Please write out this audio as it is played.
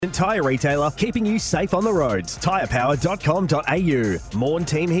Tyre retailer, keeping you safe on the roads. Tyrepower.com.au. Morn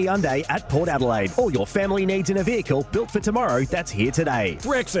Team Hyundai at Port Adelaide. All your family needs in a vehicle built for tomorrow that's here today.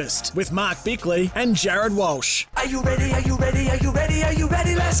 Breakfast with Mark Bickley and Jared Walsh. Are you ready? Are you ready? Are you ready? Are you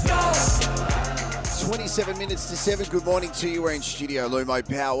ready? Let's go! 27 minutes to 7. Good morning to you. We're in Studio Lumo,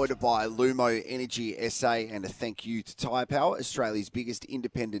 powered by Lumo Energy SA. And a thank you to Tyre Power, Australia's biggest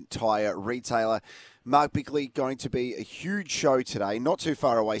independent tyre retailer. Mark Bickley, going to be a huge show today. Not too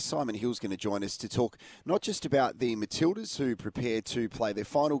far away, Simon Hill's going to join us to talk not just about the Matildas, who prepare to play their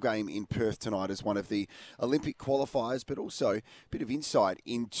final game in Perth tonight as one of the Olympic qualifiers, but also a bit of insight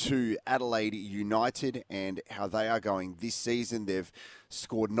into Adelaide United and how they are going this season. They've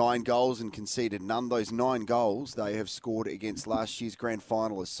scored 9 goals and conceded none. Those 9 goals they have scored against last year's grand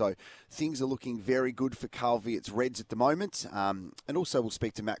finalists. So things are looking very good for Carl Viet's Reds at the moment. And also we'll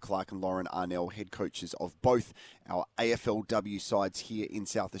speak to Matt Clark and Lauren Arnell, head coaches of both our AFLW sides here in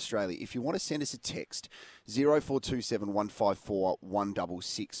South Australia. If you want to send us a text, 0427 154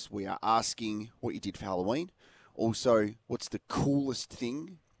 166. We are asking what you did for Halloween. Also, what's the coolest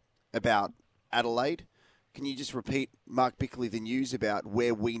thing about Adelaide? Can you just repeat, Mark Bickley, the news about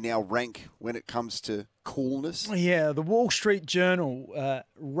where we now rank when it comes to coolness? Yeah, the Wall Street Journal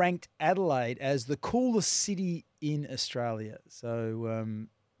ranked Adelaide as the coolest city in Australia. So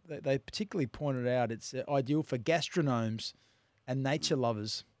they particularly pointed out it's ideal for gastronomes and nature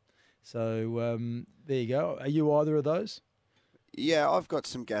lovers. So there you go. Are you either of those? Yeah, I've got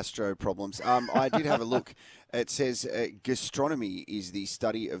some gastro problems. I did have a look. It says gastronomy is the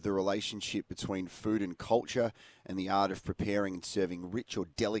study of the relationship between food and culture and the art of preparing and serving rich or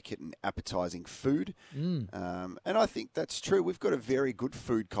delicate and appetizing food. And I think that's true. We've got a very good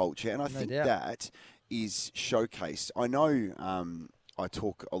food culture, and I think that is showcased. I know I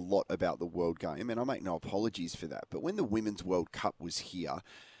talk a lot about the World Game, and I make no apologies for that. But when the Women's World Cup was here,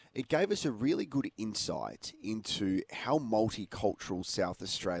 it gave us a really good insight into how multicultural South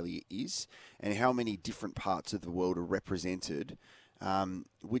Australia is and how many different parts of the world are represented,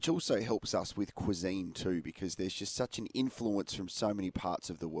 which also helps us with cuisine too, because there's just such an influence from so many parts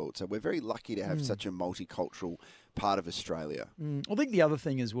of the world. So we're very lucky to have such a multicultural part of Australia. I think the other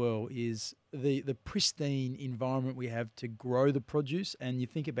thing as well is the pristine environment we have to grow the produce, and you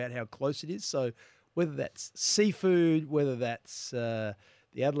think about how close it is. So whether that's seafood, whether that's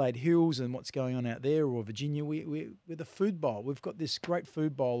the Adelaide Hills and what's going on out there, or Virginia, we're the food bowl. We've got this great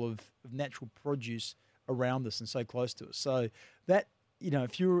food bowl of natural produce around us and so close to us. So that,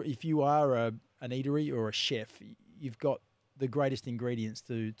 if you are an eatery or a chef, you've got the greatest ingredients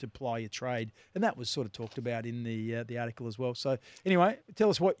to ply your trade, and that was sort of talked about in the article as well. So anyway, tell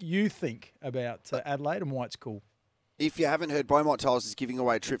us what you think about Adelaide and why it's cool. If you haven't heard, Beaumont Tiles is giving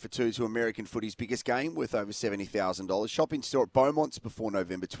away a trip for two to American footy's biggest game worth over $70,000. Shop in store at Beaumont's before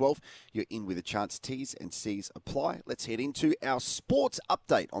November 12th. You're in with a chance. T's and C's apply. Let's head into our sports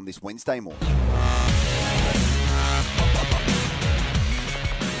update on this Wednesday morning.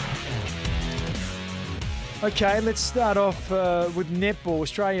 Okay, let's start off with netball.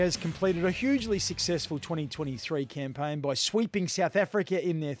 Australia has completed a hugely successful 2023 campaign by sweeping South Africa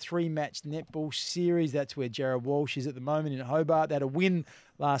in their 3-match netball series. That's where Jared Walsh is at the moment in Hobart. They had a win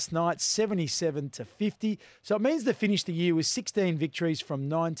last night, 77-50. So it means they finished the year with 16 victories from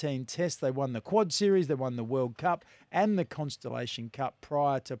 19 tests. They won the Quad Series, they won the World Cup and the Constellation Cup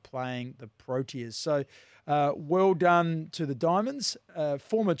prior to playing the Proteas. So well done to the Diamonds.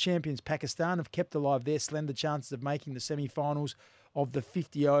 Former champions Pakistan have kept alive their slender chances of making the semi-finals of the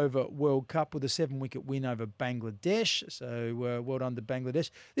 50-over World Cup with a 7-wicket win over Bangladesh. So well done to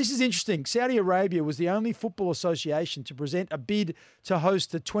Bangladesh. This is interesting. Saudi Arabia was the only football association to present a bid to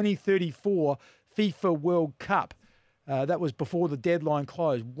host the 2034 FIFA World Cup. That was before the deadline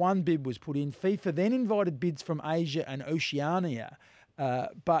closed. One bid was put in. FIFA then invited bids from Asia and Oceania,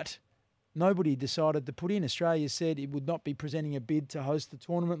 but nobody decided to put in. Australia said it would not be presenting a bid to host the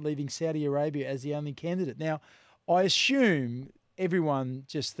tournament, leaving Saudi Arabia as the only candidate. Now, I assume everyone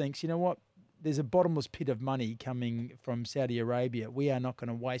just thinks, you know what, there's a bottomless pit of money coming from Saudi Arabia. We are not going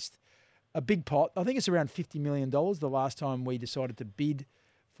to waste a big pot. I think it's around $50 million the last time we decided to bid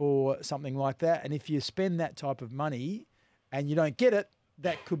for something like that. And if you spend that type of money and you don't get it,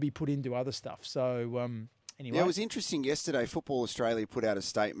 that could be put into other stuff. So anyway. Yeah, it was interesting yesterday. Football Australia put out a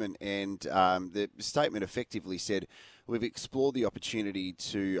statement, and the statement effectively said, we've explored the opportunity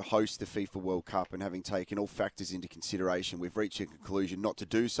to host the FIFA World Cup, and having taken all factors into consideration, we've reached a conclusion not to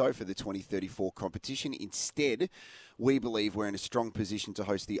do so for the 2034 competition. Instead, we believe we're in a strong position to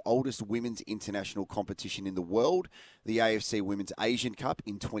host the oldest women's international competition in the world, the AFC Women's Asian Cup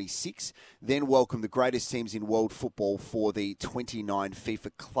in 26, then welcome the greatest teams in world football for the 29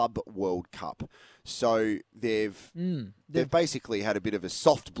 FIFA Club World Cup. So they've basically had a bit of a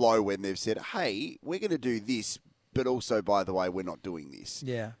soft blow when they've said, hey, we're going to do this, but also, by the way, we're not doing this.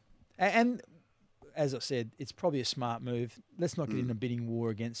 Yeah. And as I said, it's probably a smart move. Let's not get in a bidding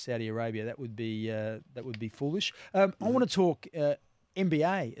war against Saudi Arabia. That would be foolish. I want to talk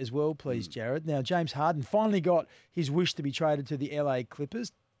NBA as well, please, Jared. Now, James Harden finally got his wish to be traded to the LA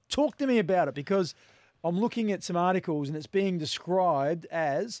Clippers. Talk to me about it, because I'm looking at some articles and it's being described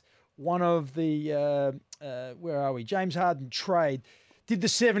as one of the, James Harden trade. Did the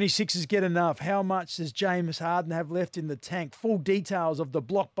 76ers get enough? How much does James Harden have left in the tank? Full details of the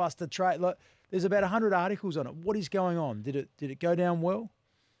blockbuster trade. Look, there's about 100 articles on it. What is going on? Did it go down well?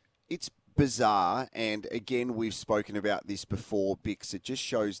 It's bizarre, and again, we've spoken about this before, Bicks. It just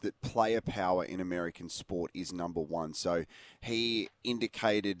shows that player power in American sport is number one. So he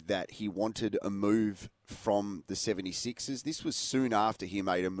indicated that he wanted a move from the 76ers. This was soon after he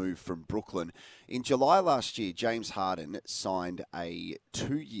made a move from Brooklyn. In July last year, James Harden signed a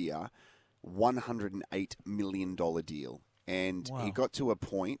 2-year, $108 million deal. And he got to a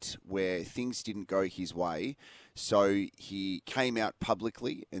point where things didn't go his way. So he came out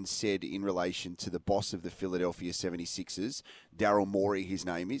publicly and said, in relation to the boss of the Philadelphia 76ers, Daryl Morey, his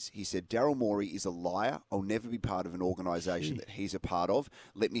name is, he said, Daryl Morey is a liar. I'll never be part of an organization that he's a part of.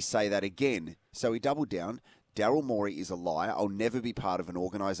 Let me say that again. So he doubled down. Daryl Morey is a liar. I'll never be part of an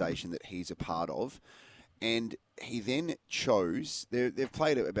organization that he's a part of. And he then chose, they've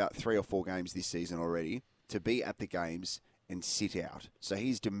played about 3 or 4 games this season already, to be at the games and sit out. So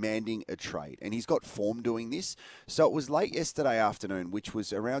he's demanding a trade, and he's got form doing this. So it was late yesterday afternoon, which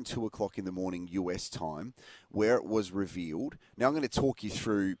was around 2 o'clock in the morning US time, where it was revealed. Now I'm going to talk you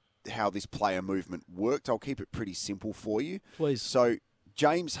through how this player movement worked. I'll keep it pretty simple for you. Please. So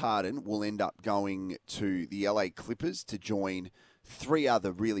James Harden will end up going to the LA Clippers to join 3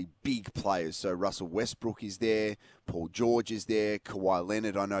 other really big players. So Russell Westbrook is there, Paul George is there, Kawhi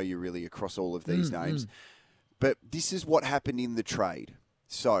Leonard. I know you're really across all of these names. But this is what happened in the trade.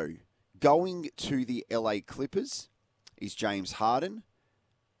 So, going to the LA Clippers is James Harden,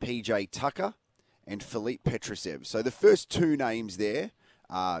 PJ Tucker, and Philippe Petrusev. So, the first 2 names there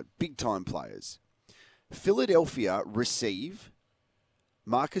are big-time players. Philadelphia receive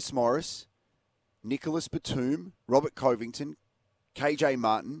Marcus Morris, Nicholas Batum, Robert Covington, KJ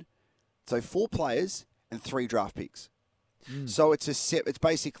Martin. So, 4 players and 3 draft picks. So it's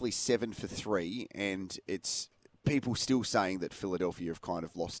basically 7 for 3, and it's people still saying that Philadelphia have kind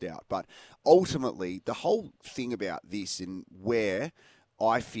of lost out. But ultimately, the whole thing about this, and where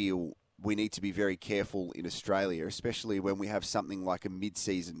I feel we need to be very careful in Australia, especially when we have something like a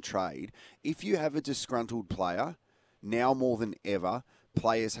mid-season trade, if you have a disgruntled player, now more than ever,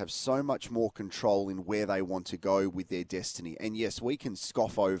 players have so much more control in where they want to go with their destiny. And yes, we can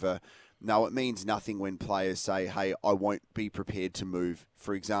scoff over, no, it means nothing when players say, hey, I won't be prepared to move.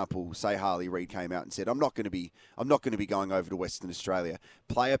 For example, say Harley Reid came out and said, I'm not going to be going over to Western Australia.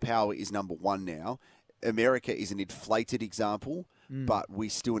 Player power is number one now. America is an inflated example, but we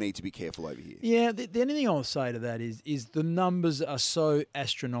still need to be careful over here. Yeah, the only thing I'll say to that is the numbers are so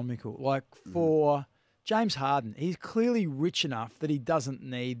astronomical. Like for James Harden, he's clearly rich enough that he doesn't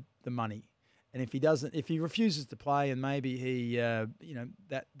need the money. And if he refuses to play, and maybe he,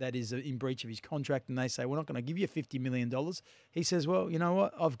 that is in breach of his contract, and they say, we're not going to give you $50 million, he says, well, you know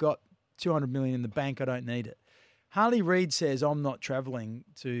what? I've got $200 million in the bank. I don't need it. Harley Reid says, I'm not travelling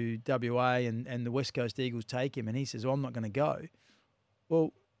to WA, and the West Coast Eagles take him, and he says, well, I'm not going to go.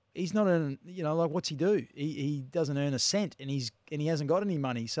 Well, he's not what's he do? He doesn't earn a cent, and he hasn't got any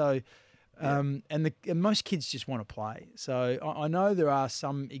money. So, and most kids just want to play. So I know there are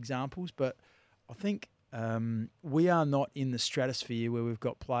some examples, but I think we are not in the stratosphere where we've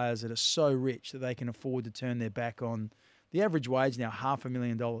got players that are so rich that they can afford to turn their back on the average wage now,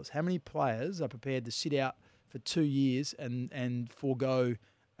 $500,000. How many players are prepared to sit out for 2 years and forego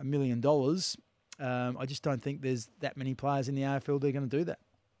 $1 million? I just don't think there's that many players in the AFL that are going to do that.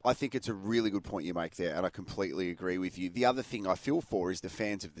 I think it's a really good point you make there, and I completely agree with you. The other thing I feel for is the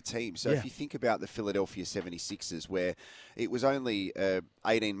fans of the team. So if you think about the Philadelphia 76ers, where it was only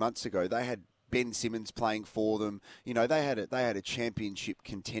 18 months ago, they had Ben Simmons playing for them. You know, they had a championship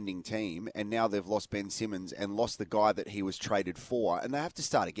contending team, and now they've lost Ben Simmons and lost the guy that he was traded for, and they have to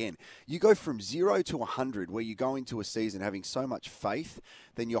start again. You go from 0 to 100, where you go into a season having so much faith,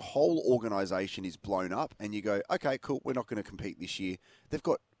 then your whole organisation is blown up, and you go, okay, cool, we're not going to compete this year. They've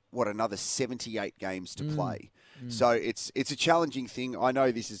got another 78 games to play. So it's a challenging thing. I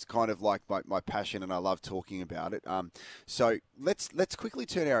know this is kind of like my passion, and I love talking about it. So let's quickly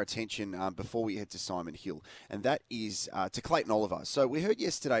turn our attention before we head to Simon Hill, and that is to Clayton Oliver. So we heard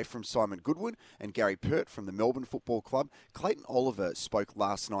yesterday from Simon Goodwin and Gary Pert from the Melbourne Football Club. Clayton Oliver spoke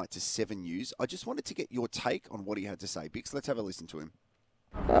last night to 7 News. I just wanted to get your take on what he had to say. Bix, let's have a listen to him.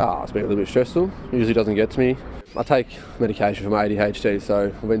 It's been a little bit stressful. Usually doesn't get to me. I take medication for my ADHD, so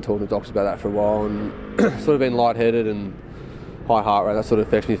I've been talking to doctors about that for a while, and sort of been lightheaded and high heart rate. That sort of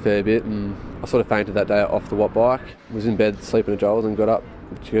affects me a fair bit, and I sort of fainted that day off the Watt bike. Was in bed sleeping at Joel's and got up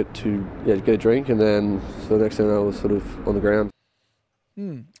to get a drink, and then so the next thing I was sort of on the ground.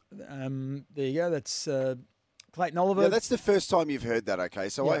 There you go. That's Clayton Oliver. Yeah, that's the first time you've heard that. Okay,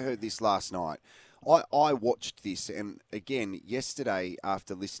 so I heard this last night. I watched this, and again, yesterday,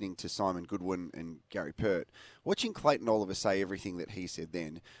 after listening to Simon Goodwin and Gary Pert, watching Clayton Oliver say everything that he said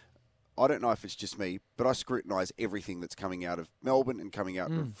then, I don't know if it's just me, but I scrutinise everything that's coming out of Melbourne and coming out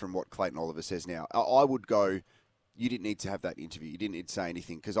from what Clayton Oliver says now. I would go, you didn't need to have that interview. You didn't need to say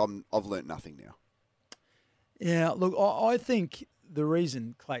anything, because I've learnt nothing now. Yeah, look, I think the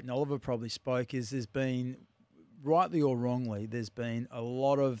reason Clayton Oliver probably spoke is there's been, rightly or wrongly, there's been a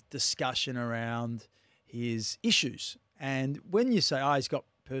lot of discussion around his issues. And when you say, he's got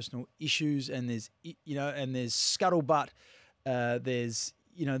personal issues, and there's scuttlebutt, there's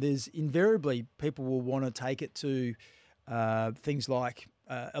invariably people will want to take it to things like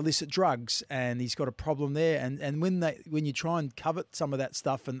illicit drugs, and he's got a problem there. And when you try and covet some of that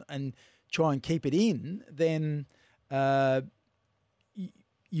stuff and try and keep it in, then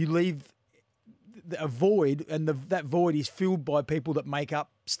you leave a void, and that void is filled by people that make up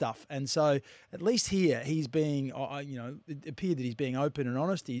stuff. And so at least here he's being, it appeared that he's being open and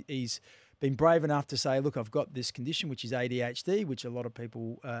honest. He's been brave enough to say, look, I've got this condition, which is ADHD, which a lot of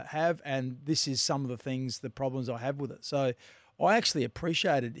people have, and this is some of the problems I have with it. So I actually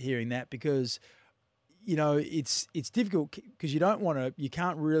appreciated hearing that, because it's difficult, because you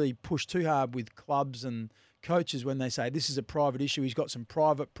can't really push too hard with clubs and coaches when they say this is a private issue, he's got some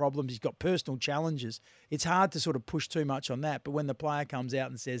private problems, he's got personal challenges. It's hard to sort of push too much on that. But when the player comes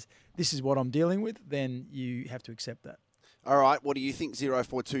out and says, this is what I'm dealing with, then you have to accept that. All right, what do you think?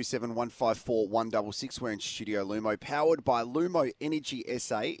 0427 154 166. We're in Studio Lumo, powered by Lumo Energy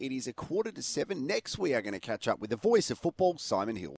SA. It is 6:45. Next, we are going to catch up with the voice of football, Simon Hill.